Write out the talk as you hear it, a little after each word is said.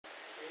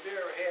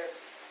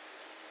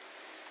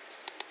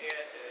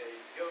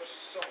go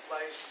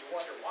someplace and you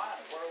wonder why in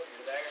the world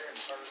you're there in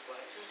the first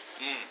place.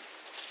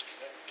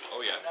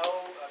 Oh yeah. I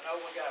know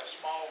we got a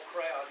small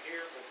crowd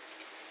here, but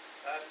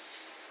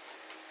that's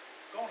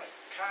going to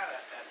kind of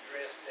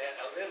address that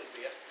a little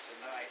bit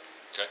tonight.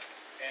 Okay.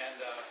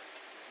 And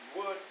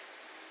you would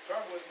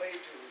turn with me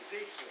to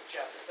Ezekiel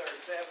chapter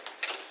 37.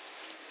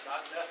 It's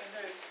not nothing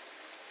new,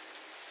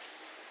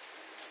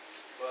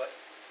 but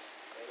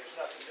there's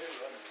nothing new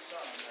under the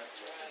sun. That's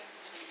what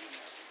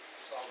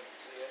Solomon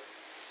said.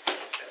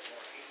 Except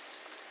more heat.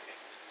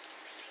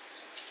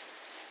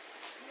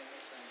 Seeing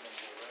this thing gonna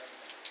go right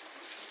now.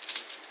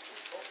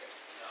 Okay.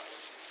 No.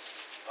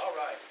 All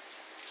right.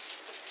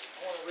 I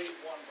want to read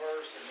one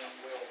verse and then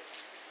we'll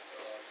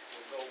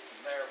go from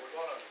there. We're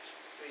going to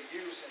be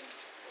using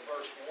the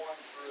verse 1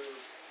 through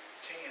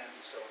 10,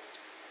 so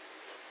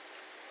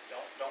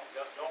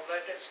don't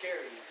let that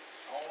scare you.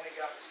 I only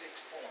got 6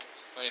 points.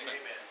 Amen.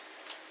 Amen.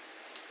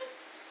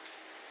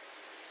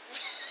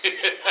 6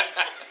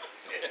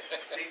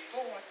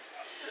 points.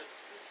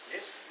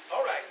 Yes.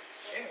 All right.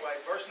 Anyway,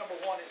 verse number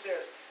 1, it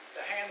says,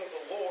 "The hand of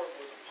the Lord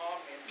was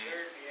upon me and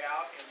carried me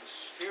out in the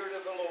spirit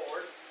of the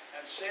Lord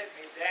and set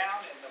me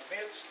down in the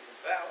midst of the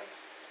valley,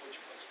 which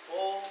was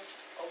full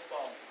of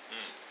bones."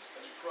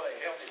 Let's pray.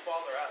 Heavenly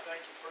Father, I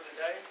thank you for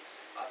today.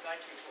 I thank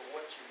you for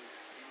what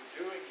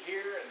you're doing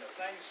here and the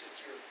things that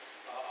you're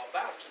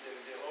about to do,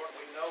 dear Lord.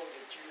 We know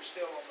that you're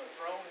still on the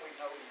throne. We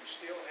know you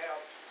still have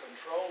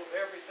control of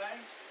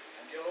everything.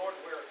 And dear Lord,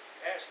 we're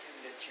asking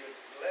that you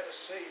let us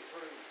see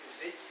through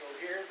Ezekiel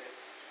here that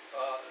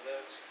the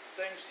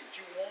things that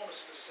you want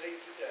us to see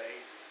today.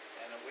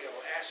 And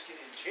we'll ask it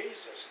in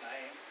Jesus'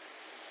 name.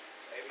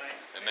 Amen.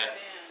 Amen.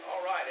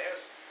 All right,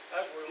 as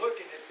we're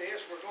looking at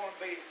this, we're going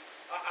to be,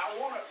 I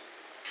want to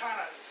kind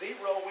of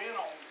zero in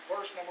on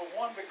verse number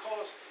 1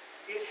 because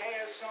it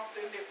has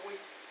something that we,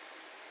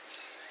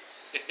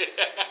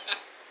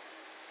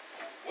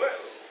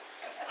 whoa,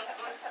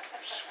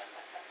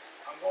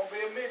 I'm going to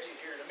be a midget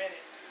here in a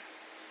minute.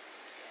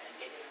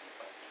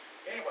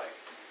 Anyway, I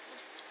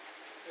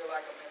feel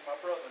like I'm in my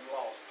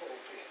brother-in-law's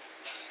pulpit.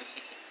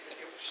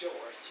 It was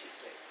short, she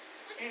said.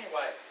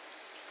 Anyway,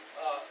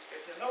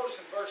 if you notice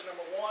in verse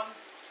number 1,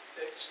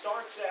 it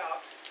starts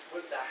out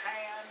with the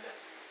hand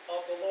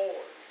of the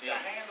Lord. The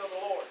hand of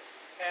the Lord.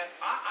 And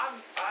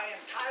I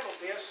entitled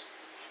this,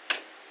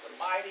 "The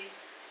Mighty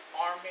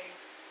Army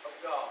of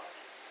God."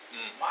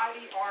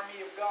 Mighty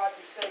Army of God.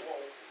 You say, well,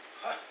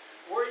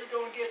 where are you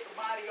going to get the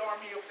mighty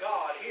army of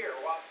God here?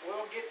 Well,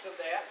 we'll get to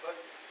that, but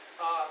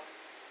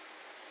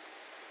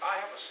I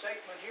have a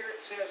statement here.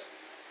 It says,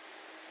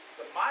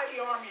 the mighty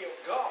army of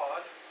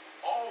God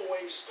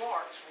always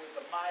starts with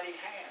the mighty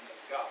hand of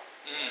God.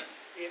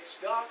 It's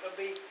got to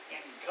be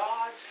in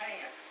God's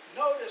hand.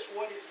 Notice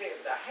what it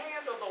said. The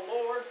hand of the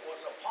Lord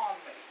was upon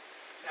me.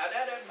 Now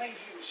that doesn't mean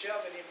he was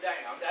shoving him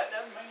down. That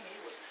doesn't mean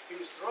he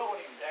was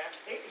throwing him down.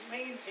 It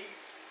means he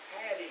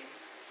had him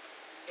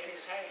in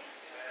his hand.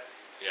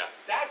 Yeah.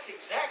 That's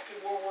exactly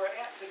where we're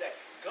at today.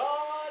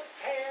 God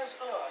has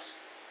us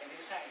in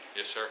his hand.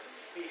 Yes, sir.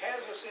 He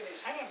has us in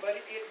his hand, but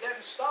it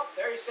doesn't stop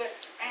there. He said,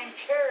 "And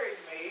carried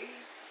me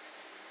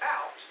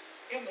out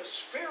in the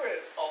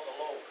spirit of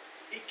the Lord."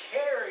 He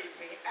carried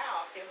me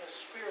out in the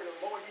spirit of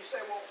the Lord. You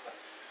say,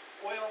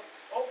 well,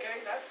 okay,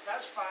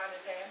 that's fine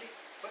and dandy.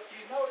 But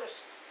you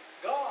notice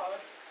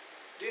God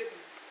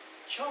didn't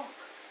chunk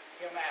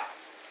him out.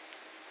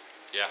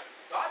 Yeah.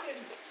 God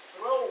didn't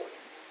throw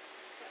him.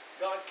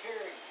 God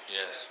carried him.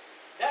 Yes.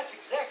 That's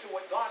exactly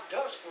what God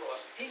does for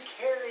us. He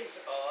carries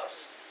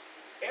us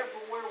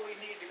everywhere we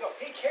need to go.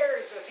 He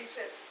carries us. He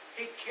said,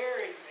 he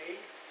carried me,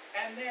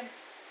 and then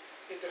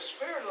the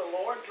Spirit of the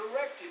Lord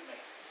directed me.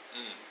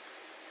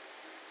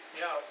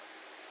 You know,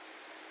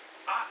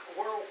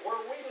 where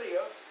we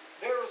live,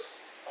 there's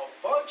a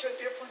bunch of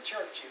different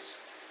churches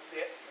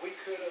that we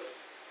could have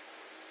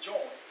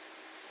joined.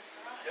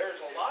 There's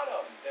a lot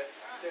of them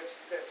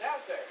that's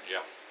out there.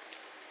 Yeah.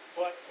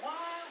 But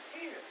why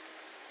here?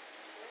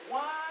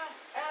 Why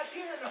out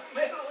here in the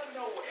middle of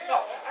nowhere?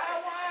 No,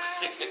 why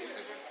out here?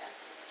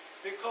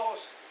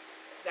 Because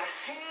the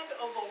hand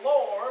of the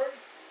Lord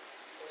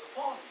was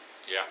upon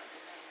me. Yeah.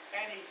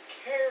 And he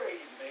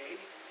carried me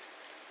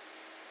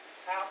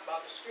out by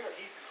the Spirit.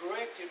 He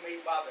directed me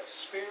by the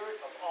Spirit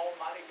of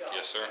Almighty God.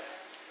 Yes, sir.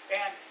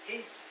 And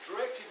he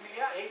directed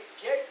me out. He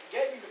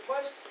gave me the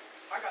place.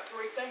 I got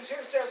 3 things here.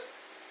 It says,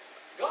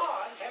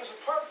 God has a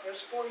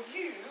purpose for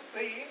you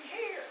being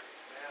here.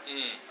 Now,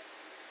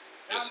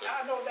 Yes, sir.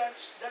 I know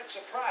that's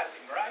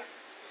surprising, right?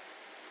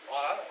 Well,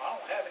 I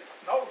don't have it.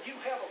 No, you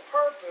have a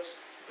purpose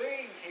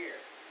being here.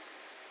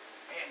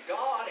 And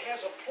God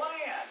has a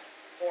plan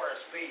for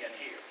us being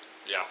here.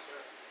 Yeah.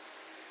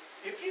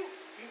 If you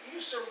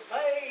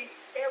survey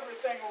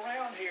everything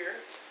around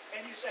here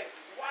and you say,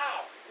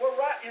 wow, we're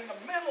right in the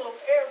middle of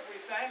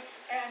everything,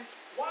 and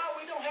why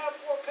we don't have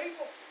more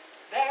people?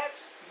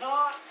 That's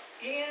not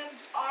in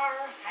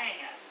our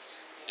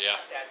hands. Yeah.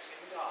 That's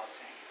in God's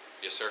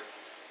hands. Yes, sir.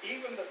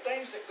 even the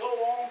things that go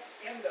on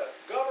in the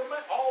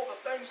government, all the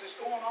things that's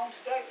going on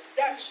today,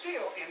 that's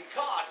still in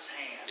God's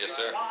hands. Yes,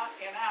 it's sir. not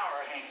in our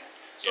hands.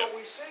 So Yep.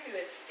 we see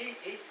that he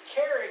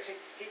carried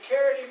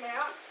him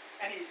out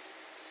and he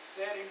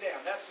set him down.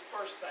 That's the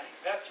first thing.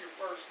 That's your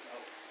first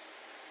note.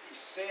 He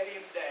set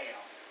him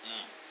down.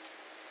 Mm.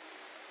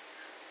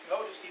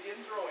 Notice he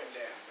didn't throw him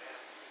down.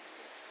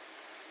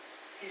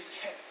 He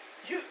said,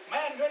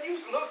 man, when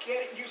you look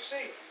at it and you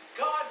see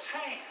God's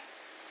hands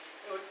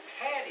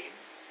had him,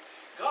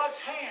 God's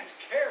hands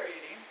carried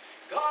him,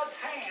 God's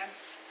hand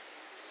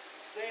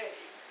set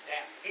him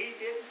down. He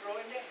didn't throw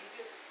him down, he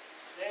just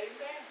set him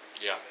down.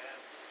 Yeah.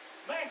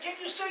 Man, can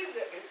you see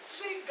that?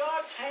 See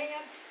God's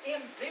hand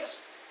in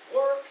this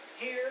work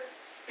here?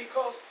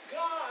 Because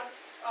God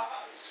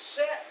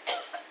set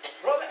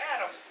Brother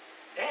Adams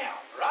down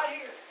right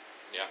here.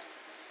 Yeah.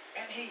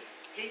 And he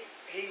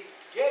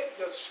gave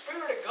the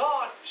Spirit of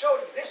God, showed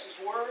him this is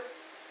where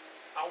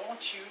I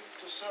want you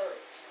to serve.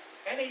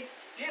 And he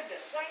did the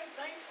same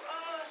thing for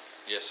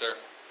us. Yes, sir.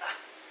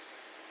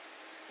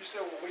 You say,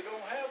 well, we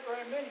don't have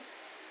very many.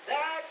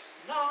 That's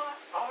not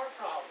our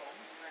problem.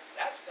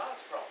 That's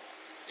God's problem.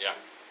 Yeah.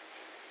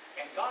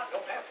 And God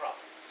don't have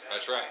problems.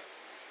 That's right.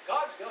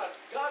 God's got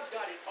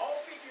it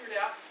all figured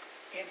out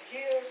in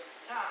His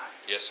time.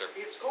 Yes, sir.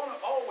 It's going to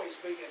always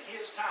be in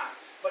His time.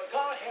 But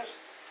God has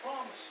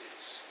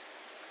promises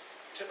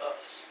to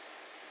us.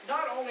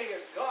 Not only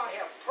does God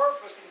have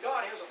purpose and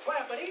God has a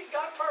plan, but He's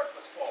got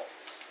purpose for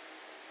us.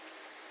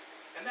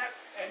 And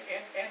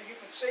you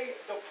can see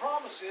the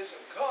promises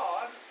of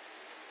God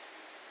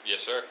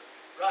Yes, sir.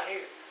 right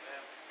here.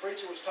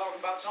 Preacher was talking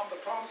about some of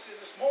the promises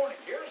this morning.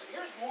 Here's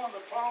one of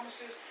the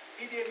promises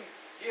he didn't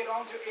get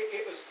onto.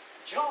 It was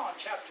John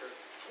chapter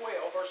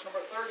 12, verse number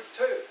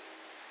 32.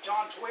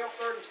 John 12,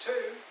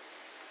 32.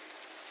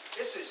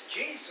 This is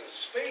Jesus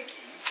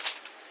speaking.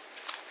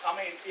 I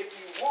mean, if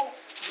you want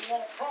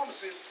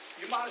promises,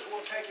 you might as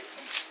well take it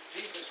from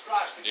Jesus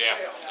Christ Yeah.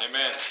 himself.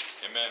 Amen.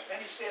 Amen. And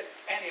he said,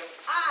 and if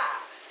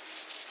I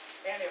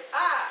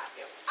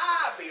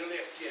be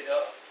lifted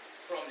up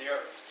from the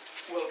earth,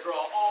 will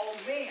draw all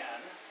men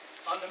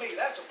unto me.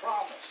 That's a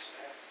promise.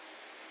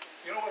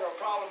 You know what our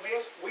problem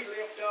is? We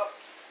lift up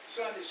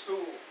Sunday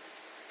school.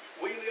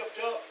 We lift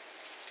up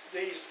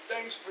these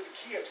things for the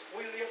kids.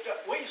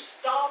 We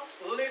stopped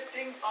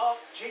lifting up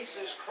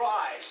Jesus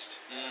Christ.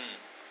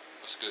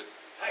 That's good.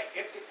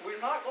 Hey,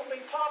 we're not going to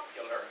be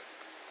popular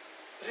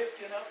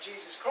lifting up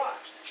Jesus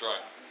Christ. That's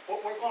right.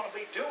 But we're going to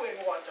be doing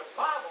what the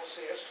Bible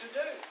says to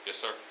do. Yes,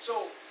 sir.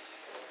 So,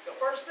 the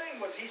first thing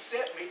was He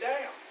set me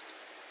down.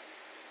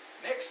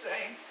 Next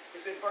thing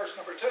is in verse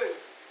number 2.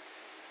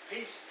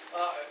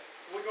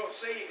 We're going to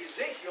see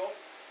Ezekiel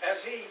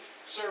as he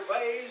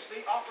surveys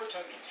the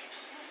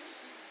opportunities.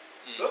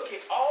 Look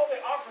at all the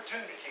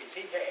opportunities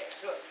he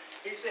has.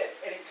 He said,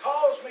 and He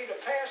caused me to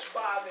pass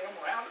by them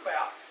round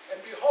about,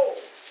 and behold,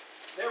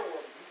 there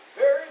were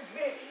very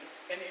many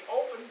in the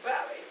open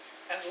valley,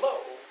 and lo,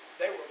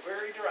 they were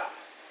very dry.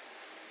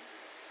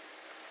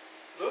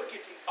 Look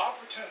at the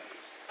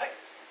opportunities. Hey,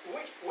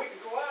 we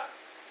can go out,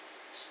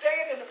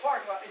 stand in the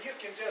parking lot, and you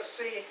can just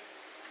see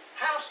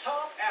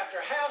housetop after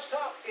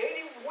housetop,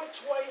 any which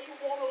way you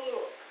want to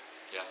look.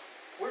 Yeah.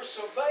 We're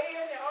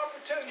surveying the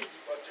opportunities,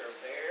 but they're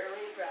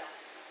very dry,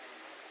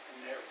 and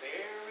they're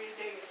very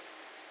dead,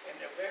 and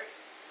they're very...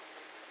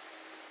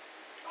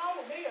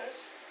 Problem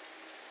is,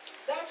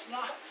 that's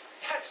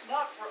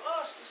not for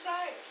us to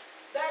say.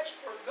 That's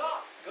for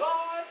God.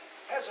 God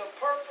has a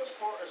purpose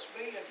for us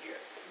being here.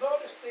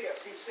 Notice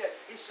this. He said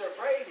He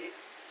surveyed it,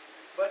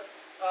 but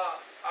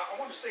I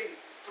want to see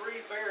 3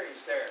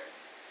 varies there.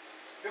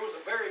 There was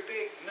a very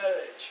big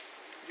nudge.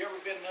 You ever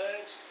been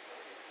nudged?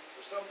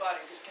 Or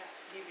somebody just kind of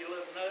give you a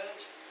little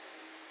nudge?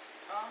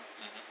 Huh?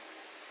 Mm-hmm.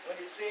 When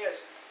it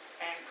says,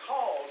 and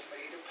caused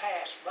me to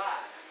pass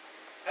by.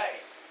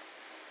 Hey,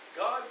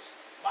 God's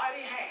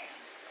mighty hand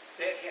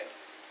that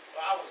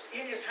I was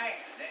in His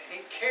hand, and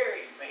He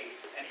carried me,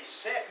 and He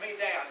set me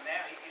down.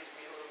 Now He gives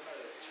me a little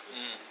nudge.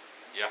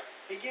 Yeah.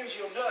 He gives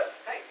you a nudge.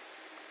 Hey,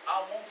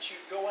 I want you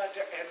to go out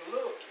there and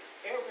look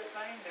at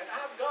everything that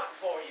I've got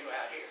for you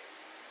out here.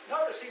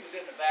 Notice He was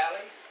in the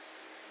valley.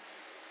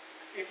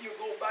 If you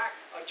go back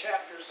a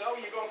chapter or so,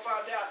 you're going to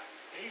find out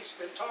He's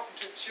been talking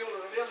to the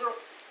children of Israel,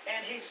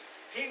 and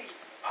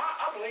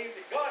I believe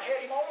that God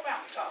had Him on a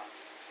mountaintop.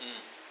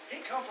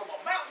 He come from a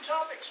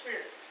mountaintop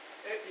experience.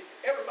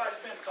 Everybody's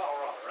been to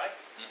Colorado, right?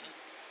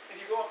 And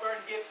you go up there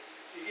and you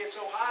get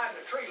so high and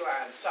the tree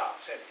line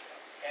stops. And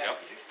Yep.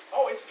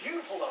 It's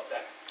beautiful up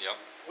there. Yep.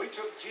 We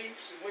took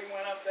Jeeps and we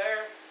went up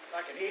there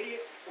like an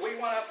idiot. We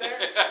went up there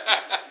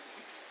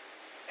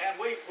and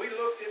we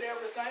looked at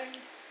everything,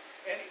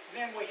 and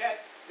then we had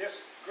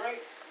this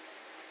great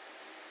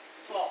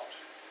thought.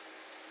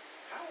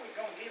 How are we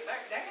going to get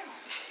back down?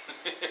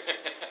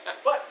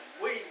 But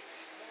we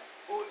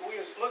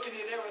was looking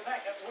at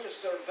everything, and we were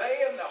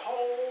surveying the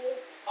whole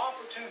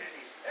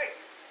opportunities. Hey,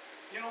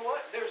 you know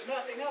what? There's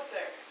nothing up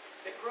there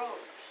that grows.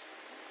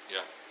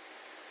 Yeah.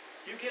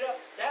 You get up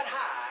that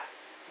high,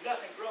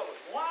 nothing grows.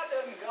 Why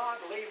doesn't God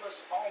leave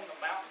us on the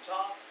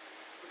mountaintop?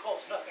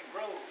 Because nothing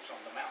grows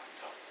on the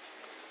mountaintop.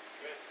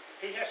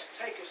 He has to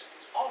take us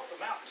off the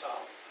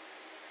mountaintop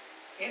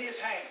in his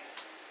hand,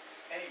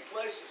 and he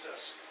places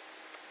us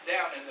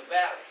down in the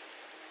valley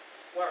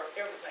where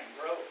everything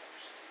grows.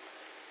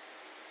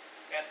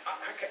 And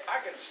I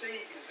can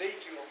see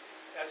Ezekiel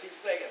as he's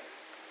saying,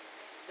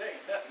 there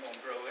ain't nothing going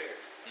to grow here.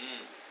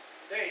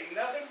 There ain't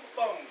nothing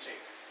but bones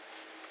here.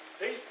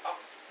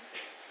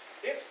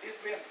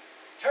 It's been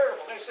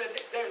terrible. They said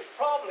that there's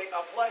probably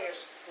a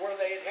place where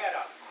they had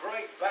a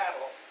great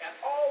battle, and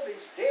all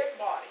these dead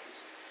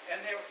bodies,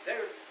 and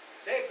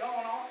they'd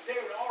gone on. They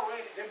were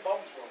already, their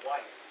bones were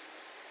white.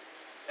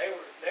 They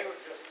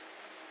were just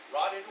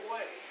rotted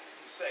away.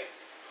 You say,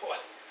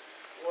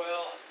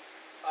 well,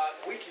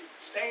 we can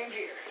stand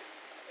here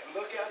and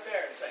look out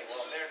there and say,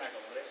 well, they're not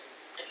going to listen.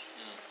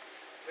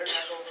 They're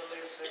not going to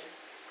listen.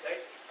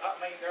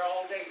 They're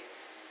all dead.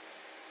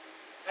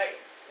 Hey,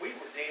 we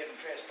were dead in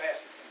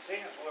trespasses and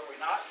sins, were we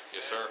not?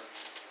 Yes, sir.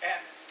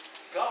 And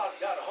God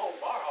got a hold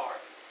of our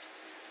heart,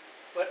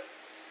 but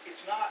it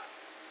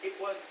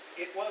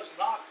was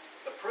not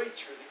the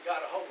preacher that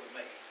got a hold of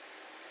me.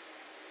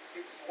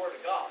 It was the Word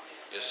of God.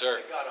 Yes,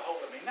 sir. That got a hold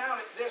of me. Now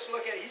let's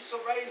look at it. He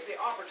raised the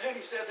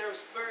opportunity. He said there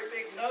was very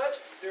big nuts.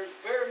 There's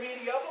very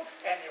many of them,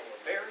 and they were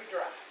very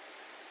dry.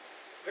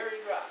 Very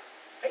dry.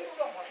 People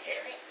don't want to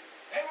hear it.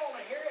 They don't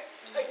want to hear it.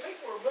 Hey,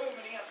 people are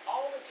moving in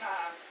all the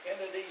time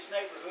into these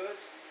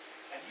neighborhoods,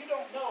 and you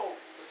don't know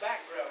the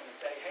background that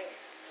they have.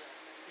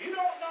 You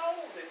don't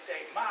know that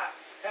they might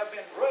have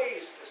been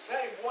raised the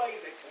same way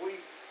that we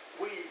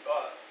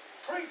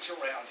preach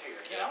around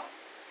here, you know?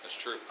 That's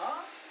true.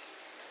 Huh?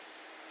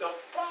 The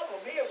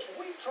problem is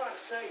we try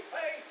to say,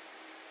 hey,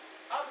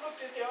 I've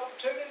looked at the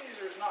opportunities,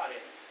 there's not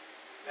any.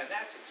 And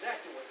that's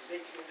exactly what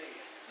Ezekiel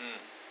did.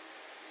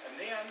 And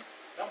then,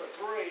 number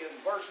 3, in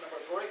verse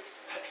number 3,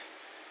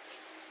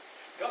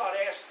 God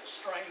asked the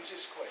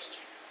strangest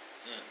question.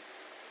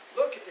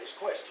 Look at this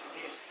question.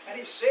 And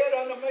he said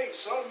unto me,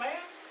 Son of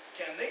man,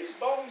 can these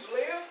bones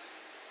live?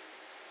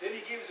 Then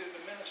he gives him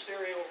the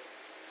ministerial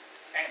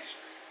answer.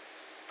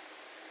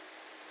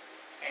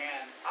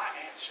 And I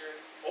answered,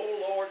 O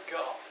Lord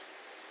God,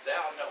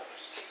 thou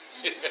knowest.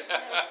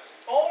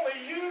 Only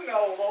you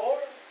know,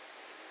 Lord.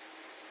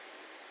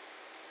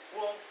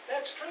 Well,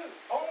 that's true.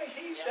 Only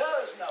he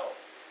does know.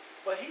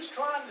 But he's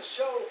trying to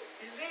show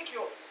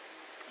Ezekiel,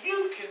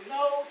 you can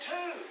know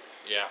too.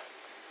 Yeah.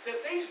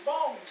 That these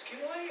bones can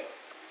live.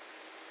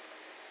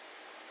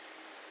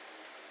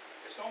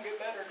 It's going to get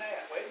better than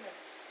that. Wait a minute.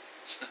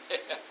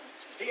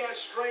 He has a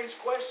strange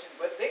question.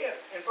 But then,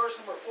 in verse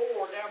number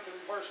 4 down through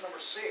verse number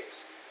 6,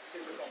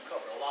 see, we're going to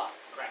cover a lot of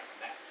ground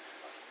on that.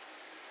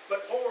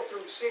 But 4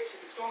 through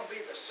 6, it's going to be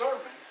the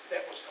sermon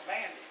that was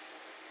commanded.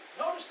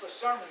 Notice the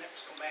sermon that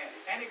was commanded.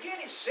 And again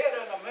he said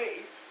unto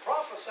me,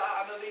 prophesy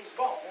unto these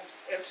bones,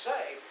 and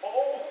say,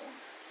 O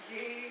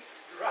ye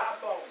dry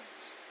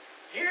bones,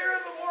 hear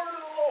the word of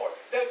the Lord.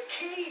 The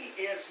key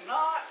is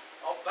not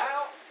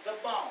about the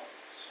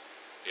bones.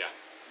 Yeah.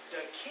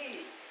 The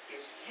key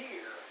is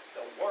hear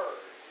the word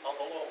of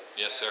the Lord.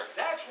 Yes, sir.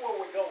 That's where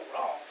we go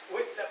wrong.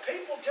 The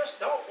people just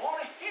don't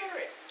want to hear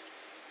it.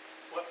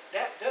 Well,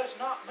 that does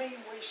not mean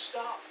we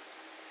stop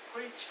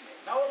preaching it.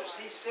 Notice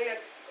he said,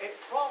 it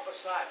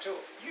prophesied to them.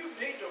 You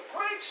need to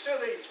preach to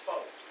these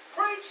folks.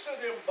 Preach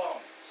to them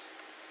bones.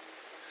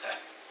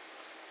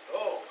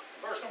 Oh,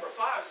 verse number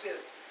 5 says,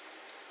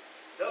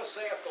 thus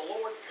saith the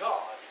Lord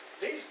God,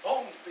 these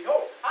bones,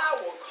 behold,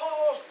 I will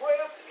cause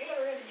breath to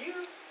enter into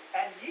you,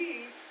 and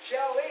ye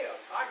shall live.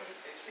 I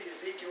can see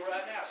Ezekiel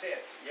right now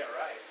saying, yeah,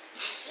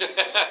 right.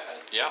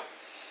 Yeah.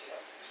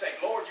 Say,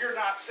 Lord, you're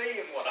not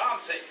seeing what I'm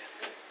seeing.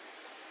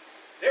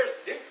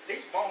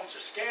 These bones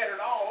are scattered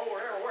all over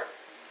everywhere.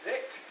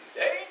 They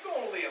ain't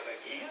going to live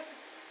again.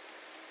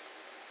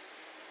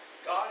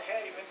 God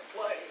had him in the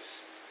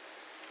place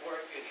where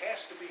it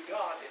has to be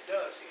God that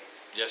does it.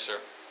 Yes, sir.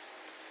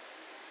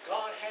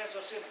 God has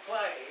us in a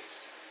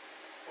place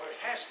where it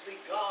has to be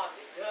God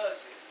that does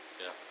it,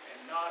 and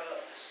not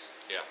us.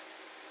 Yeah.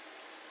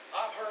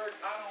 I've heard,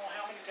 I don't know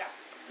how many times,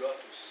 you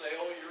got to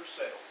sell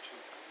yourself to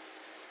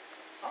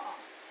him.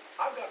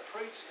 I've got to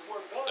preach the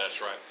word of God.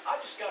 That's right. I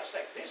just got to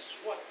say, this is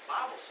what the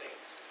Bible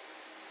says.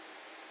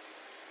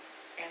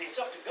 And it's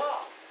up to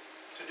God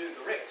to do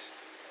the rest.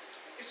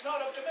 It's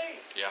not up to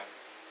me. Yeah.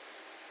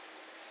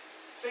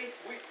 See,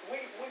 we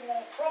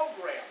want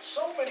programs.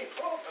 So many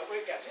programs.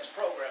 We've got this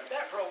program,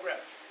 that program.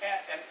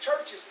 And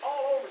churches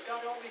all over have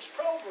got all these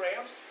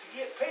programs to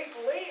get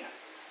people in.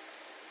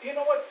 You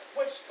know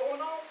what's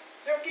going on?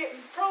 They're getting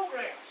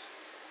programs.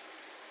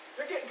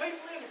 They're getting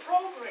people into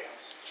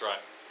programs. That's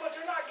right. But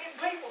they're not getting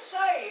people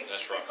saved.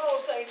 That's right.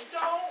 Because they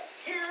don't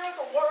hear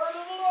the word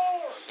of the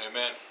Lord.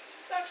 Amen.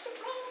 That's the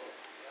problem.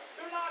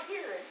 They're not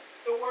hearing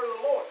the word of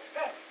the Lord.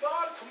 Now,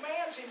 God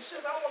commands him, he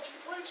says, I want you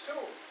to preach to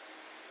them.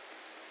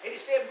 And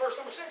he said in verse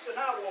number 6, and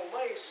I will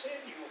lay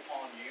sinew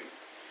upon you,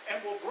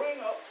 and will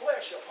bring up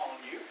flesh upon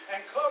you,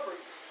 and cover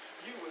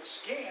you with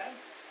skin,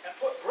 and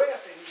put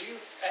breath in you,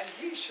 and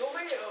ye shall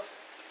live.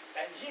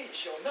 and ye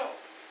shall know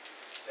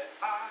that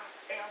I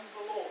am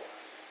the Lord.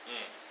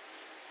 Mm.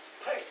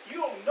 Hey,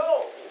 you'll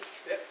know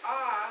that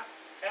I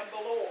am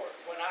the Lord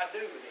when I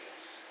do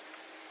this.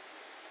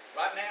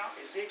 Right now,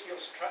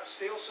 Ezekiel's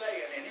still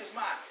saying in his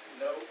mind,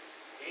 no,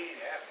 it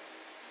ain't happening.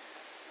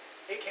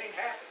 It can't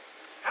happen.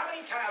 How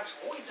many times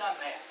have we done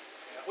that?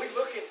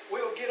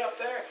 We'll get up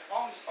there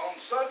on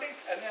Sunday,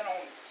 and then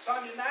on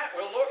Sunday night,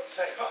 we'll look and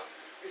say, oh,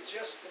 it's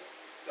just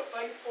the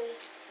faithful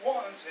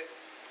ones that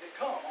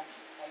come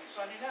on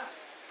Sunday night.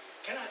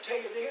 Can I tell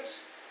you this?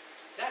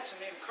 That's an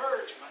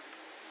encouragement.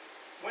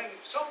 When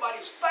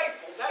somebody's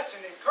faithful, that's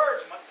an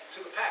encouragement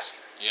to the pastor.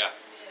 Yeah.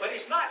 But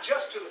it's not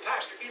just to the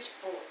pastor, it's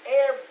for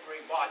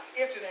everybody.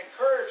 It's an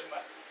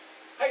encouragement.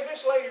 Hey,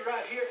 this lady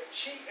right here,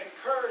 she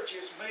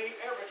encourages me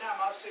every time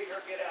I see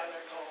her get out of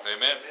their car.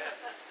 Amen.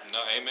 No,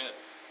 amen.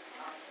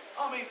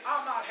 I mean,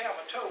 I might have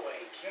a toe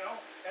ache,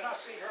 and I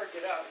see her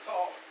get out of the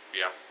car.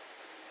 Yeah.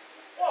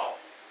 Whoa.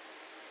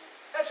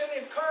 That's an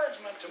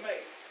encouragement to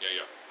me.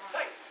 Yeah, yeah.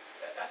 Hey,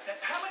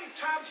 how many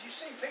times have you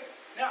seen people?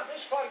 Now,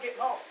 this is probably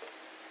getting off.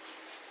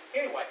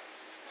 Anyway,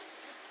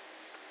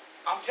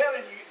 I'm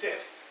telling you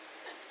that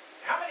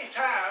how many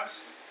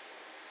times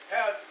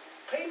have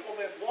people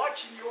been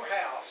watching your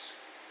house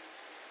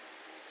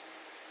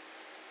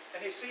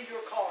and they see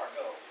your car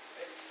go?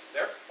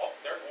 They're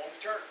going to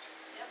church.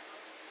 Yep.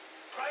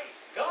 Praise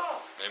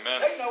God.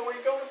 Amen. They know where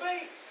you're going to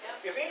be.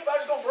 Yep. If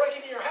anybody's going to break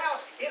into your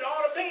house, it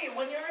ought to be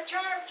when you're in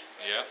church.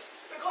 Yeah.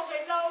 Because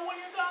they know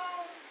when you're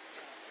gone.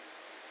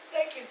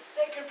 They can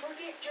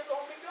predict you're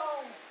going to be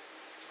gone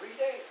 3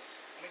 days.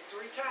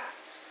 3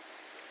 times.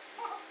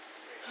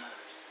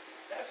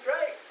 That's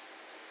great.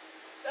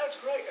 That's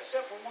great,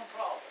 except for one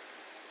problem.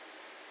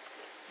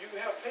 You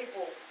have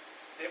people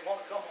that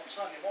want to come on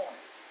Sunday morning.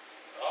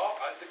 Oh,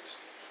 I think it's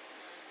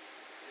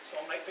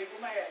going to make people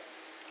mad.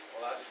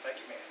 Well, I'll just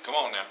make you mad. Come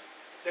on now.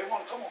 They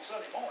want to come on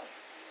Sunday morning.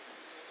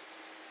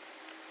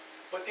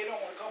 But they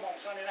don't want to come on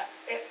Sunday night.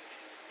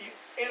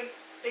 And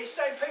these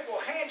same people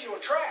hand you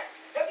a tract.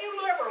 Have you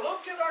ever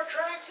looked at our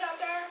tracts out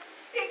there?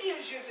 It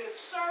gives you the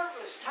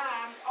service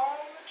times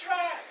on the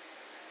track.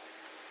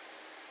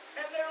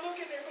 And they're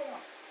looking there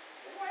going,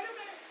 wait a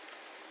minute.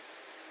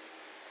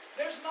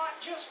 There's not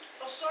just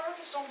a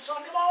service on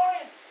Sunday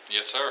morning.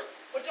 Yes, sir.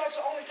 But that's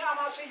the only time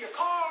I see your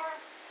car.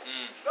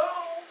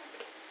 Gone.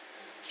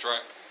 That's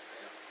right.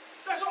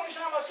 That's the only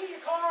time I see your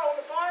car on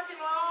the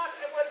parking lot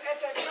at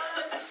that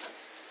church.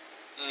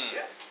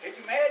 Yeah. Are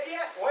you mad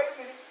yet? Wait a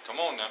minute. Come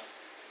on now.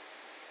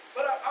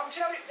 But I'm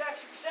telling you,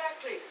 that's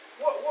exactly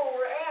where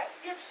we're at.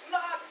 It's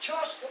not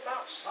just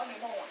about Sunday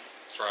morning.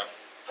 That's right.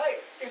 Hey,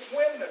 it's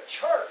when the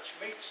church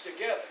meets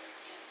together.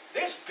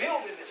 This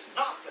building is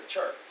not the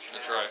church.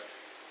 That's right.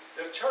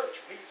 The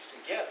church meets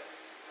together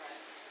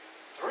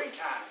 3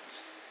 times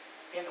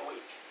in a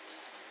week.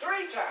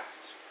 3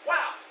 times.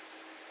 Wow.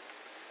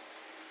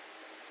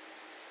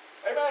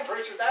 Amen,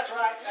 preacher. That's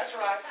right. That's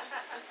right.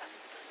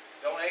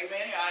 Don't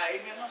amen it. I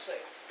amen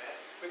myself.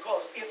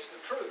 Because it's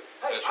the truth.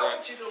 Hey, That's I right.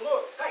 want you to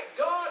look. Hey,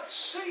 God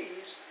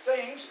sees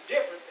things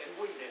different than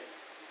we do.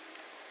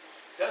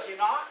 Does he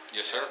not?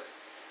 Yes, sir.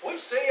 We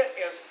see it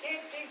as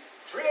empty,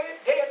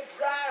 dead,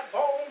 dry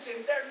bones,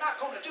 and they're not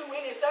going to do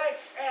anything.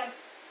 And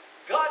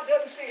God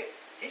doesn't see it.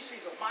 He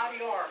sees a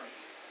mighty army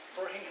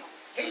for him.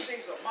 He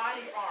sees a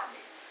mighty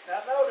army.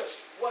 Now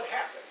notice what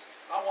happens.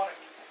 I want to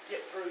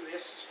get through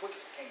this as quick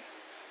as I can.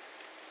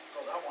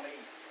 Because I want to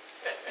eat.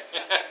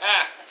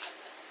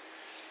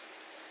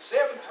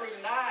 7 through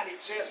 9,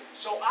 it says,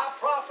 so I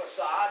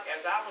prophesied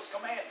as I was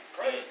commanded.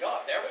 Praise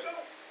God. There we go.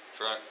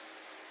 That's right.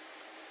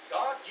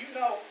 God, you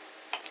know,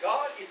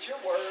 God, it's your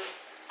word.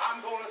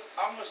 I'm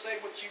gonna say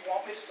what you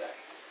want me to say.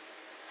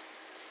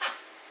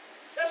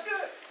 That's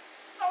good.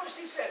 Notice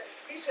he said,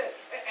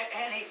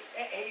 and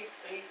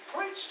he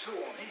preached to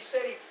them. He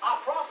said, I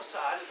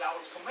prophesied as I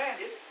was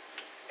commanded,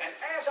 and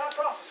as I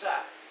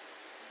prophesied,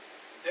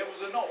 there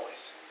was a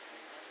noise.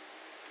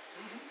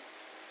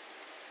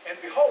 And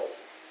behold,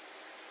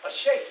 a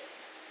shaking,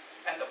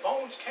 and the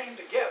bones came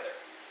together,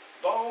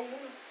 bone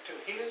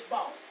to his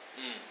bone.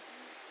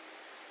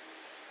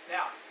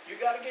 Now, you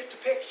got to get the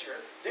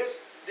picture.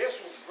 This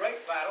was a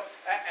great battle,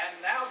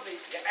 and now the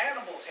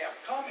animals have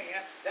come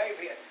in.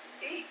 They've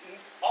eaten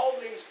all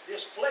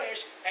this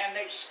flesh, and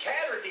they've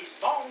scattered these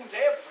bones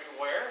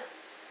everywhere.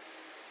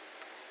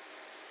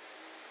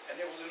 And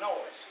there was a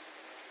noise.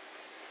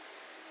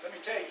 Let me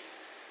tell you,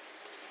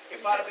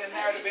 if I'd have been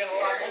there, there'd have been a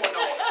lot more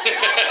noise.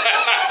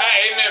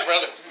 Amen,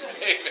 brother.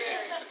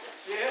 Amen.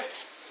 Yeah,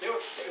 there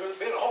would have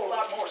been a whole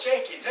lot more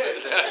shaking too.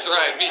 That's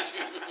right, me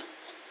too.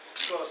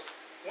 Because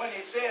when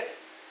he said,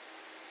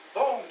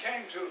 bone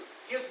came to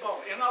his bone.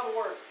 In other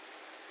words,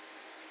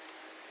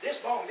 this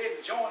bone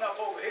didn't join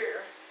up over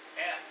here,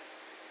 and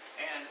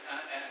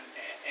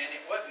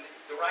it wasn't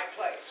the right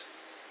place.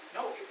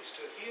 No, it was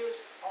to his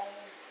own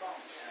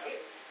bone.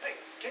 Yeah. Hey,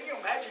 can you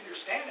imagine you're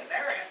standing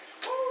there and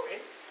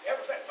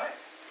everything, man,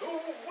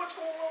 what's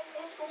going on?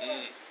 What's going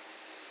on?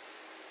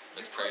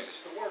 That's You crazy.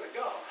 preach the word of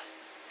God,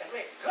 and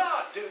let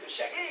God do the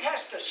shaking. He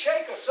has to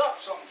shake us up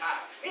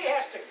sometime. He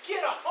has to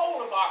get a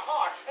hold of our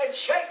heart and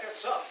shake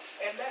us up.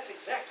 And that's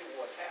exactly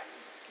what's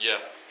happening.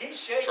 Yeah.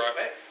 He's shaking. Right.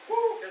 But,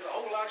 whoo, there's a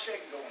whole lot of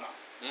shaking going on.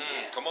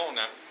 Come on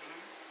now.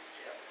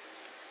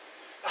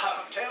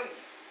 I'm telling you.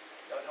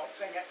 Don't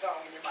sing that song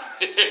in your mind.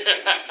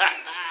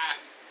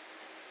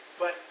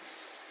 But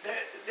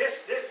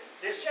this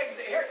shaking,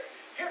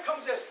 here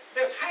comes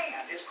this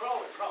hand. It's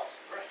crawling across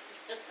the ground.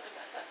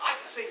 I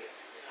can see it.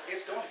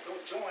 It's going to go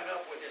join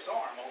up with this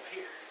arm over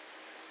here.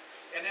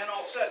 And then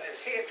all of a sudden his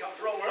head comes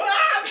rolling.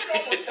 Ah! It's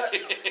almost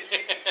touching him.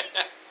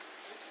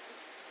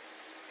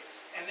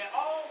 And they're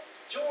all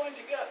joined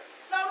together.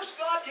 Notice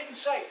God didn't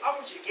say, I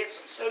want you to get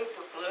some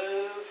super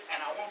glue and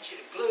I want you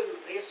to glue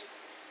these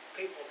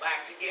people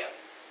back together.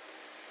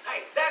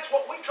 Hey, that's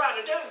what we try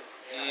to do.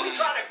 We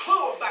try to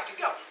glue them back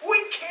together. We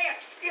can't.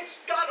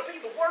 It's got to be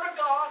the Word of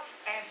God,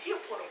 and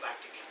He'll put them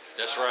back together.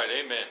 That's right.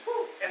 Amen.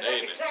 Woo. And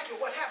that's Amen. exactly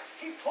what happened.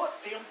 He put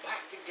them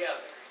back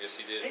together. Yes,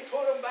 He did. He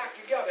put them back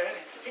together. And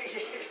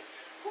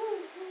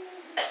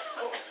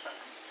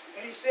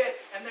and he said,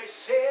 and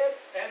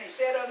he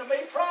said unto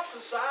me,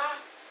 prophesy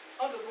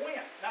unto the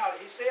wind. Now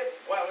he said,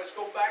 well, let's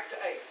go back to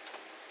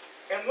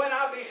 8. And when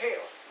I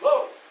beheld,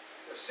 lo,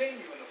 the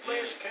sinew and the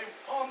flesh came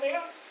upon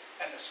them,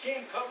 and the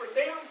skin covered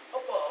them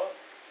above,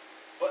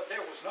 but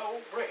there was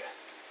no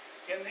breath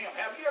in them.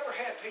 Have you ever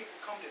had people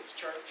come to this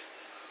church?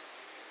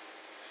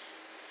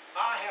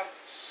 I have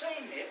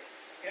seen it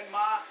in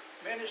my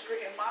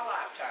ministry in my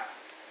lifetime,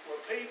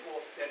 where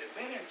people that have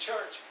been in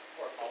church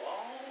for a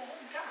long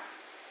time,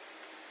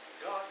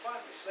 God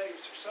finally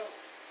saves their soul.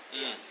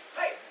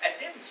 Hey, I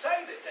didn't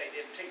say that they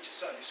didn't teach a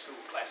Sunday school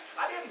class.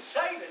 I didn't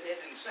say that they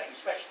didn't sing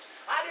specials.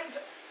 I didn't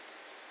say,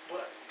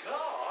 but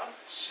God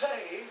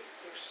saved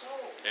their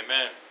soul.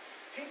 Amen.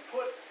 He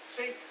put,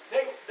 see,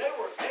 they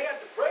had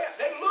the breath.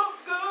 They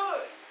looked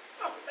good.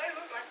 Oh, they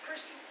looked like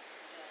Christian.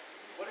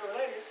 Whatever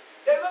that is.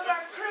 They looked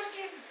like a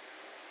Christian.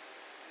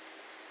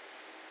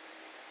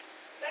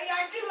 They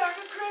acted like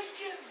a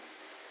Christian.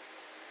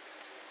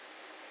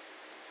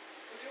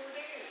 But they were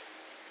dead.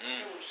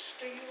 They were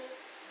still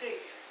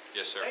dead.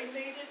 Yes, sir. They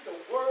needed the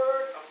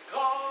Word of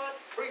God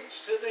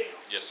preached to them.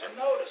 Yes, sir. And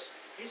notice,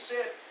 he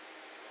said,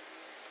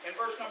 in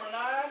verse number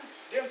 9,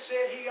 then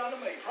said he unto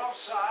me,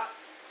 prophesy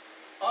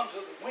unto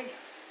the wind.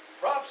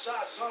 Prophesy,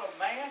 son of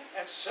man,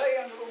 and say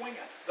unto the wind,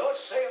 thus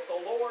saith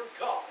the Lord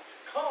God,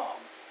 come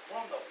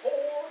from the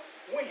four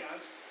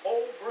winds,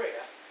 O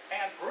breath,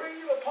 and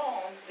breathe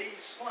upon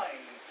these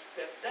slain,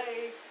 that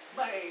they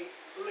may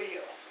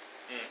live.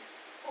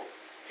 Oh,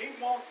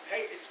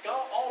 hey, it's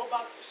God, all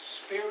about the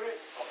Spirit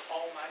of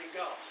Almighty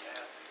God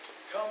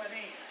coming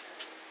in.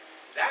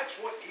 That's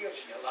what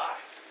gives you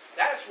life.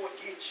 That's what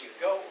gets you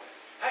going.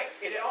 Hey,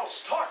 it all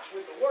starts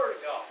with the Word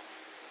of God.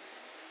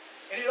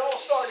 And it all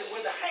started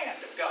with the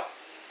hand of God.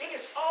 And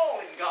it's all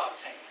in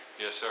God's hand.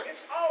 Yes, sir.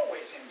 It's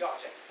always in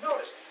God's hand.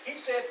 Notice, he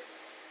said,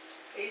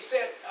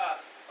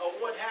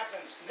 what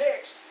happens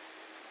next,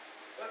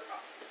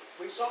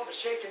 we saw the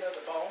shaking of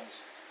the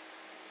bones.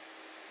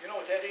 You know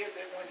what that is?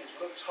 That when it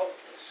looks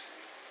hopeless,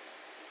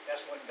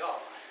 that's when God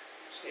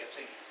steps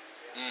in.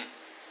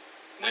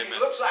 When it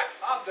looks like,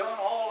 I've done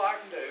all I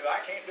can do,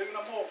 I can't do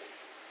no more,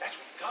 that's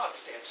when God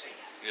steps in.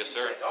 Yes, He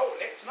sir. said, oh,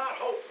 it's not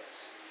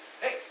hopeless.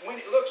 Hey, when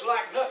it looks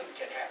like nothing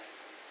can happen,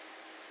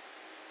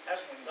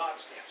 that's when God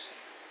steps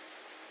in.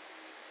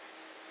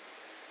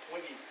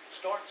 When you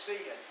start seeing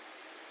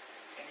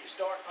and you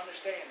start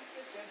understanding,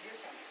 it's in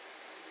His hands.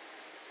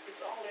 It's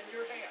all in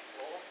your hands,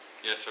 Lord.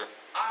 Yes, sir.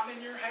 I'm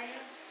in your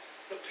hands.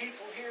 The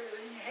people here are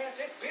in your hands.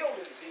 That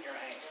building's in your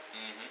hands.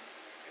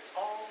 It's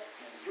all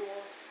in your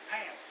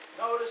hands.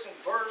 Notice in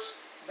verse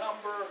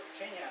number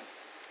 10,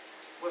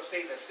 we'll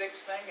see the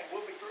 6th thing and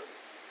we'll be through.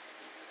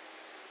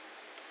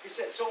 He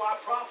said, so I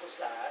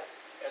prophesied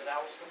as I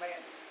was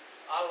commanded.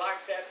 I like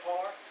that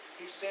part.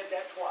 He said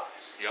that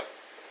twice. Yep.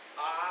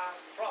 I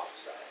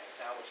prophesied as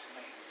I was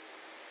commanded.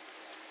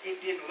 It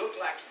didn't look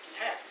like it could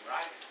happen,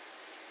 right?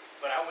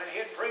 But I went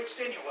ahead and preached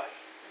anyway.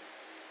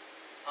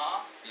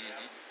 Huh?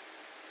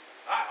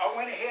 I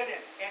went ahead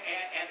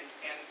and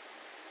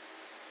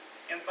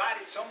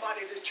invited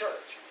somebody to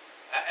church.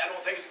 I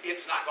don't think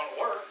it's not going to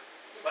work,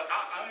 but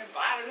I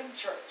invited them to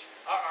church.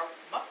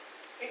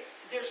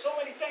 There's so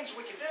many things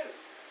we can do.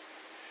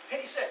 And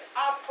he said,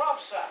 I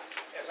prophesied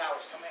as I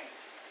was commanded.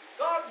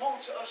 God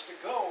wants us to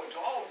go into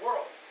all the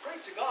world,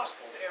 preach the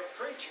gospel to every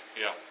creature.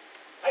 Yeah.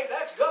 Hey,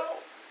 let's go.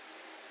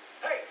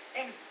 Hey,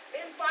 and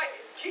invite.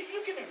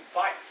 You can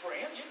invite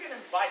friends. You can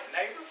invite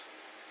neighbors.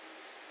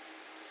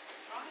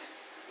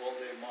 Well,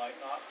 they might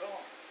not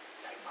come.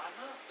 They might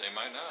not. They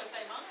might not. But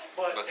they might.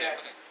 But But they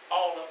that's might.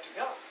 all up to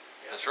God.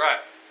 That's right.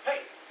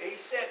 Hey, he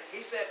said,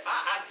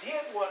 I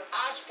did what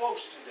I was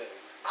supposed to do.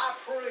 I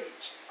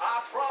preached. I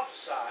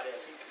prophesied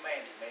as he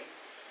commanded me.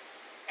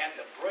 And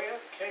the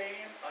breath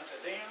came unto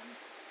them,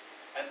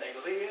 and they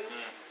lived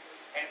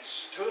and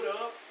stood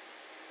up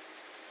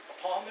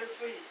upon their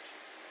feet,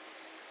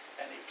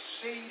 an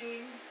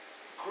exceeding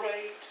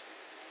great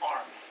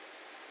army.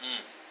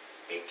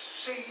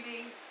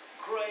 Exceeding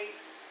great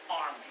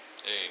army.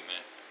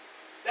 Amen.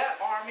 That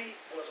army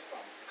was from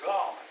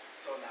God,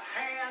 from the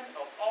hand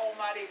of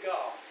Almighty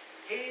God.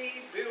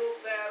 He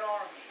built that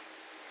army.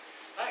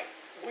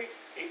 Hey,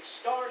 it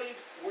started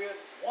with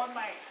one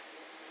man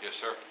Yes,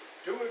 sir.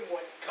 doing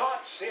what God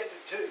said to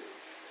do,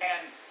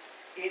 and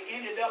it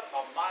ended up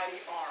a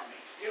mighty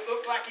army. It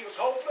looked like he was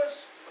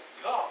hopeless, but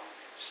God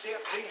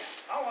stepped in.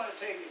 I want to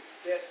tell you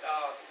that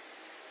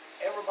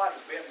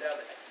everybody's been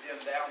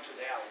down to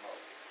the Alamo,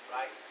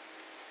 right?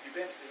 You've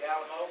been to the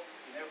Alamo?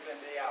 You've never been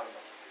to the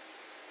Alamo.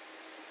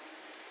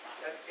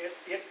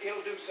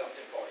 It'll do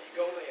something for you.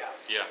 Go to the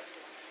Alamo. Yeah.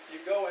 You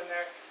go in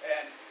there,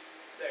 and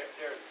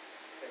there's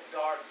the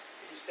guard.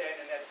 He's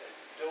standing at the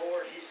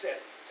door, and he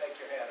says, "Take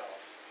your hat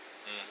off."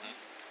 Mm-hmm.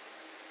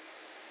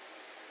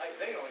 Hey,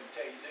 they don't even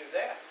tell you to do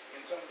that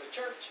in some of the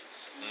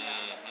churches.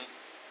 Mm-hmm.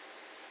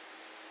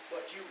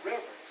 But you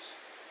reverence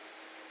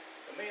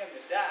the men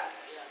that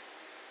died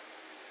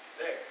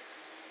there.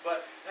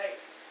 But hey,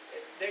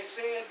 they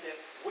said that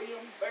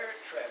William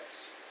Barrett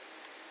Travis,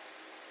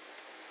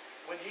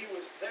 when he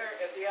was there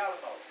at the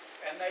Alamo,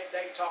 and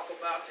they talk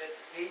about that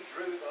he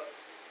drew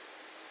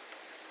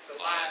the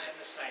line in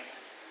the sand.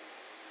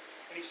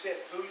 And he said,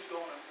 who's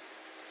going to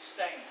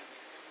stand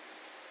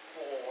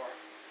for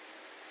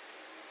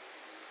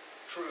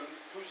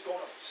truth? Who's going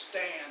to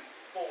stand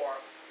for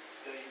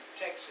the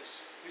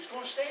Texas? Who's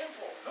going to stand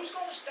for it? Who's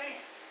going to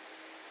stand?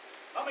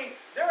 I mean,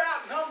 they're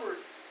outnumbered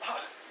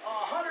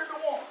 100 to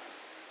 1.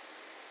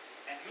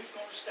 And who's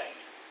going to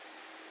stand?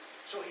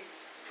 So he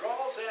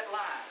draws that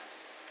line.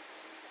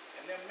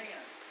 And them men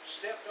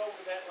stepped over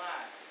that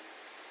line,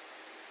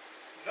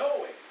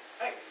 knowing,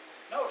 hey,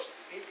 notice,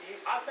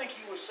 I think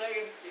he was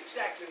saying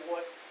exactly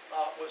what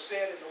was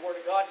said in the Word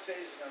of God. It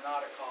says, is there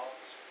not a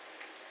cause?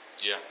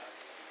 Yeah.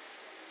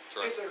 That's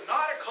right. Is there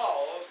not a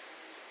cause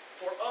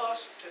for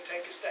us to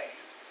take a stand?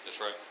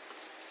 That's right.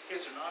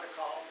 Is there not a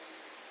cause?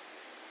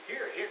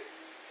 Here,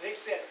 they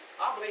said,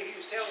 I believe he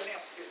was telling them,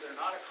 is there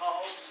not a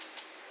cause?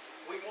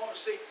 We want to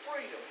see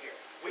freedom here.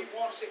 We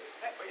want to see,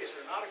 hey, is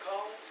there not a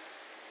cause?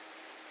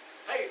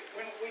 Hey,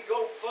 when we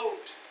go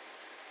vote,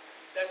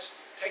 that's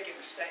taking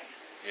a stand.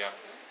 Yeah.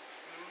 Mm-hmm.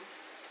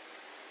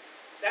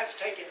 That's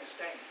taking a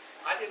stand.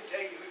 I didn't tell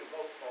you who to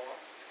vote for,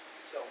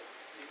 so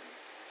you can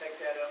take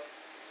that up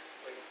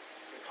with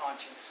your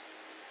conscience.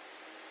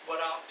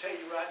 But I'll tell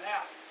you right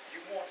now, you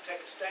want to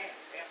take a stand.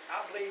 And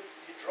I believe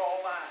you draw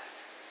a line.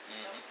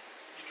 Mm-hmm.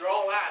 You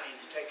draw a line and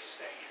you take a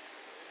stand.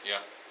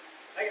 Yeah.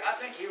 Hey, I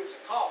think here was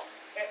a cost.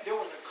 And there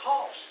was a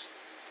cost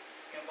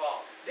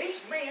involved.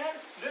 These men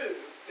knew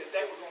that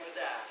they were going to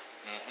die.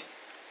 Mm-hmm.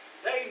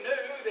 They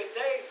knew that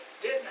they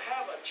didn't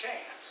have a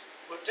chance,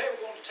 but they were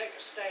going to take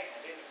a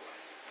stand anyway.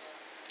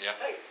 Yeah.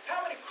 Hey,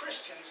 how many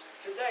Christians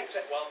today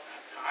say, well,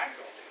 I ain't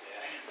going to do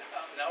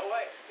that. No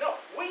way. No,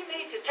 we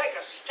need to take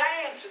a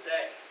stand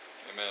today.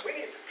 Amen. We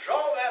need to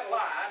draw that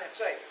line and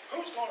say,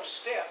 who's going to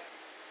step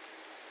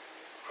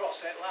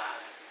across that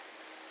line?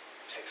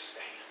 Take a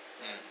stand.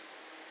 Mm.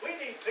 We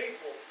need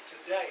people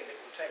today that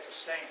will take a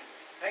stand.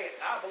 Hey,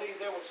 and I believe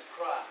there was a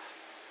cry.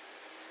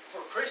 For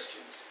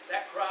Christians,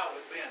 that cry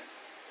would have been,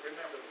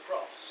 remember the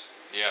cross.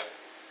 Yeah.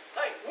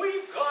 Hey,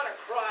 we've got a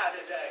cry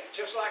today,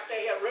 just like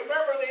they had,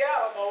 remember the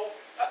Alamo,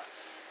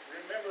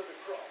 remember the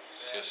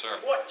cross. Yes, sir.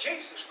 And what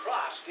Jesus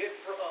Christ did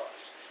for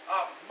us.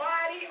 A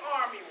mighty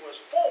army was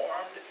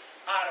formed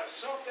out of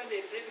something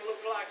that didn't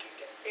look like it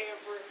could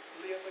ever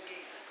live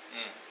again.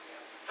 Mm.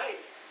 Hey,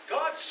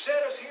 God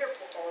set us here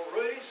for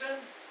a reason.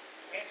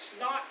 It's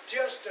not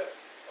just a,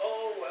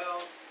 oh, well.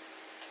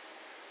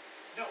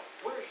 No,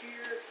 we're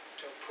here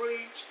to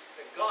preach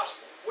the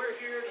gospel. We're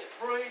here to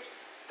preach,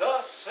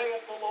 thus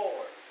saith the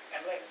Lord. And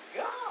let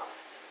God,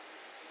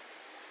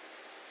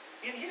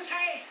 in His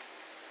hand,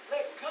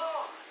 let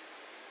God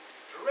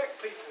direct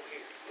people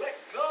here. Let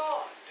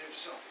God do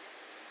something.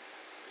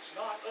 It's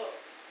not up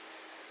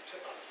to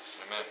us.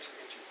 Amen. It's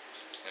yours.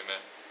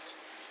 Amen.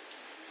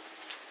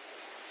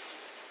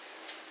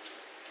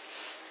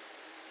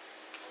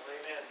 Well,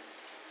 amen.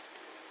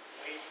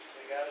 We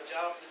got a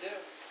job to do.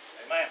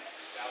 Amen.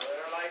 Gotta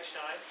let our light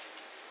shine.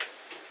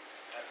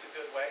 That's a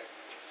good way.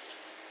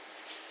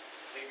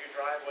 Leave your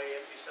driveway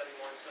empty Sunday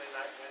morning, Sunday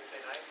night,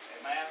 Wednesday night.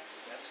 Amen.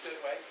 That's a good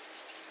way.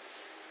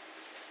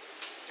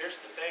 Here's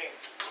the thing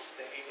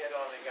that he hit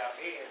on that got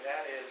me, and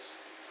that is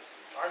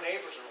our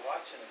neighbors are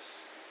watching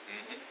us.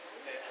 Mm-hmm.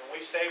 And we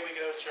say we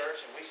go to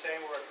church and we say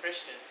we're a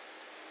Christian,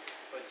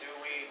 but do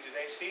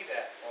they see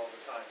that all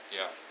the time?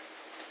 Yeah.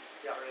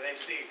 Or do they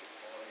see,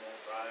 oh,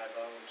 those dry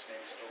bones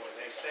next door?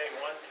 They say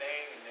one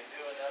thing and they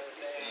do another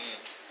thing. Mm.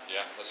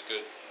 Yeah, that's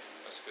good.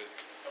 That's good.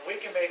 And we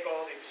can make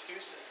all the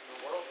excuses in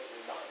the world that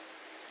we want.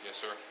 Yes,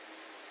 sir.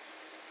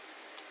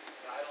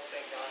 But I don't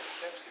think God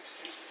accepts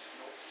excuses.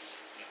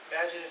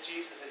 Imagine if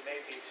Jesus had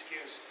made the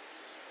excuse,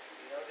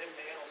 you know, them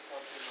nails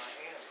going through my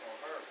hands going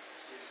to hurt.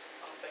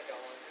 I don't think I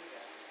want to do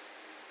that.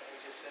 And he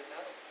just said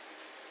no.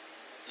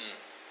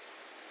 Mm.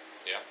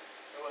 Yeah.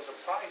 There was a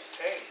price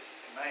paid.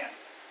 Amen.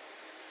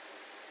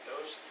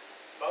 Those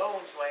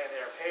bones laying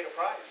there paid a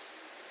price.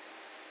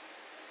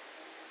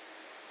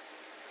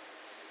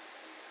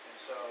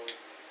 So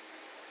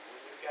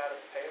we've got to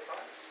pay a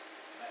price.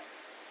 Amen.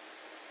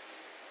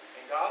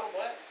 And God will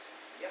bless.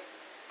 Yep.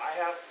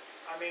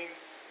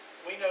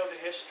 We know the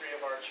history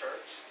of our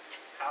church,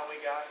 how we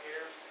got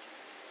here.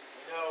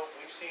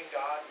 We've seen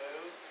God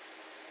move.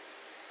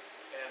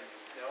 And,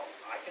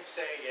 I can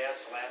say, yeah,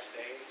 it's the last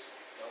days.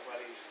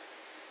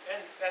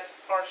 And that's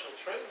partial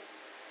truth.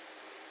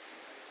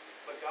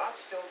 But God's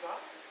still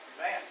God.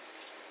 Amen.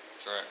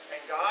 That's right.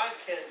 And God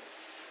can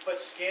put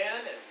skin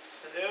and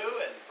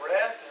sinew and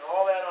breath and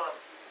all that on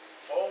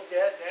old,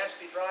 dead,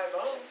 nasty, dry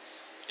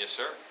bones. Yes,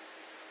 sir.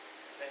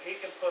 And He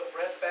can put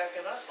breath back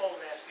in us, old,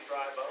 nasty,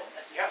 dry bones.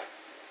 Yep.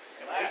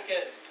 And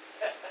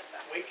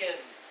we can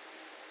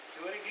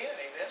do it again.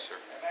 Amen. Yes, sir.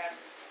 Amen.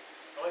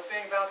 The only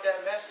thing about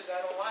that message I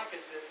don't like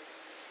is that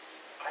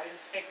I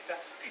didn't think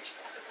about the preacher.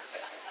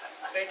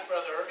 Thank you,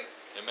 Brother Irving.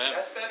 Amen.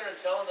 That's better than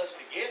telling us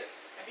to get it.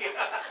 Yeah.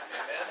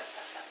 Amen.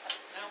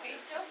 No,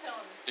 he's still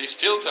telling us. He's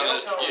still telling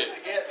us to Telling get. us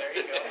to get. There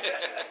you go.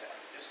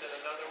 Just in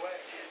another way.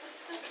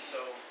 And so,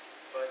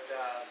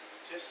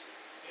 just,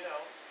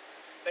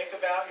 think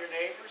about your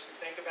neighbors and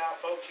think about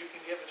folks you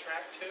can give a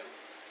tract to,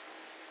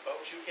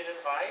 folks you can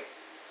invite.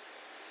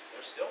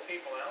 There's still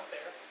people out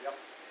there. Yep.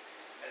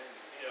 And,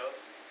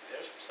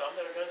 there's some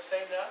that are going to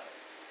say no.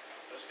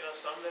 There's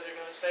some that are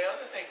going to say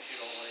other things you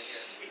don't want to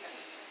hear.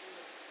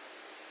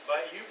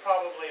 But you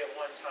probably at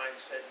one time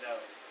said no.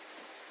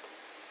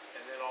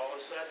 And then all of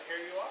a sudden, here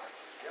you are.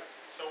 Yep.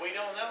 So we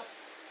don't know.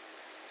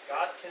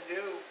 God can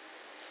do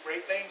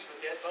great things with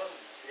dead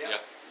bones.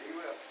 Yeah. He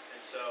will. And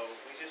so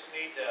we just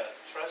need to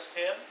trust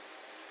Him,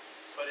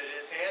 put it in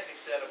His hands. He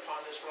said,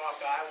 upon this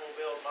rock I will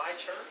build my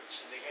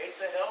church, and the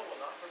gates of hell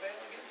will not prevail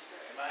against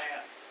it.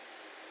 Amen.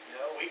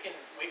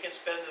 We can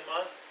spend the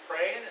month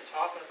praying and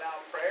talking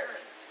about prayer,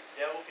 and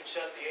the devil can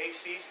shut the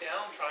ACs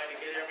down, trying to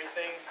get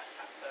everything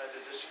to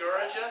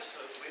discourage us.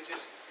 So we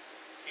just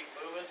keep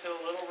moving to a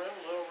little room,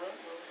 little room,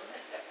 little room.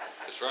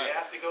 That's right. We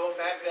have to go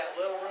back to that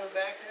little room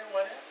back there,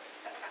 whatever.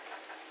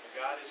 But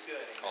God is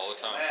good. Amen. All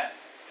the time. Amen.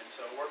 And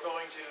so we're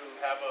going to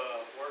have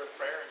a word of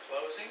prayer in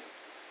closing,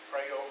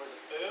 pray over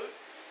the food,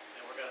 and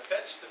we're going to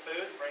fetch the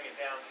food and bring it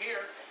down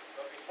here.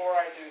 But before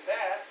I do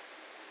that,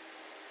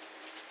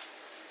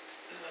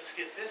 let's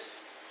get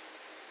this.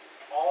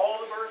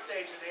 All the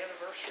birthdays and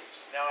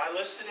anniversaries. Now, I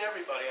listed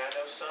everybody. I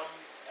know some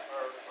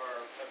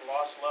have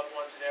lost loved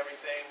ones and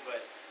everything, but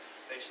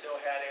they still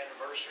had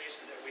anniversaries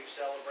that we've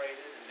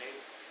celebrated, and they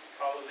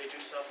probably do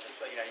something.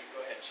 But yeah, you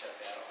go ahead and shut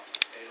that off.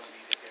 They don't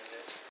need to hear this.